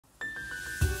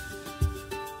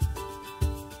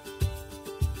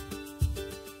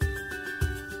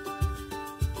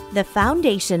The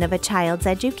foundation of a child's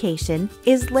education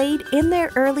is laid in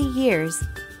their early years.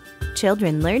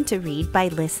 Children learn to read by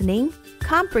listening,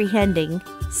 comprehending,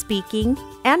 speaking,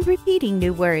 and repeating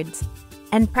new words,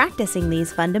 and practicing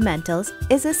these fundamentals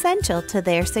is essential to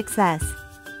their success.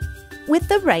 With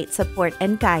the right support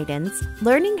and guidance,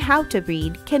 learning how to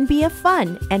read can be a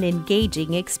fun and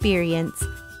engaging experience.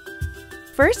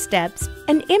 First Steps,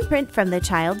 an imprint from the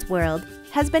child's world,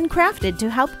 has been crafted to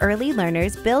help early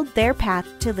learners build their path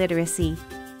to literacy.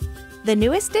 The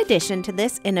newest addition to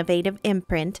this innovative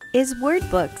imprint is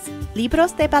WordBooks,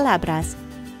 Libros de Palabras.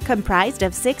 Comprised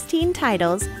of 16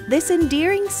 titles, this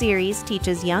endearing series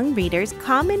teaches young readers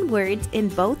common words in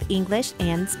both English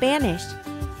and Spanish.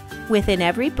 Within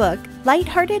every book,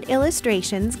 lighthearted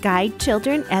illustrations guide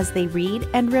children as they read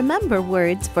and remember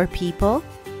words for people,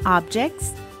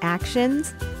 objects,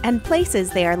 actions, and places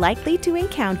they are likely to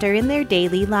encounter in their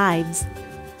daily lives.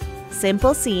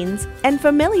 Simple scenes and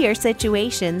familiar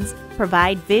situations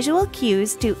provide visual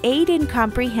cues to aid in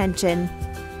comprehension.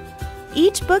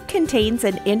 Each book contains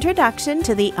an introduction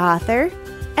to the author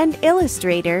and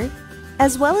illustrator,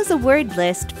 as well as a word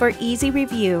list for easy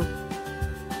review.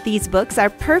 These books are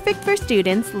perfect for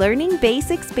students learning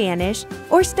basic Spanish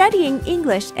or studying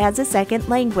English as a second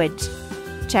language.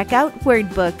 Check out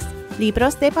WordBooks,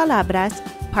 Libros de Palabras,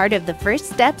 part of the First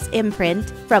Steps imprint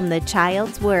from the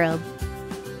child's world.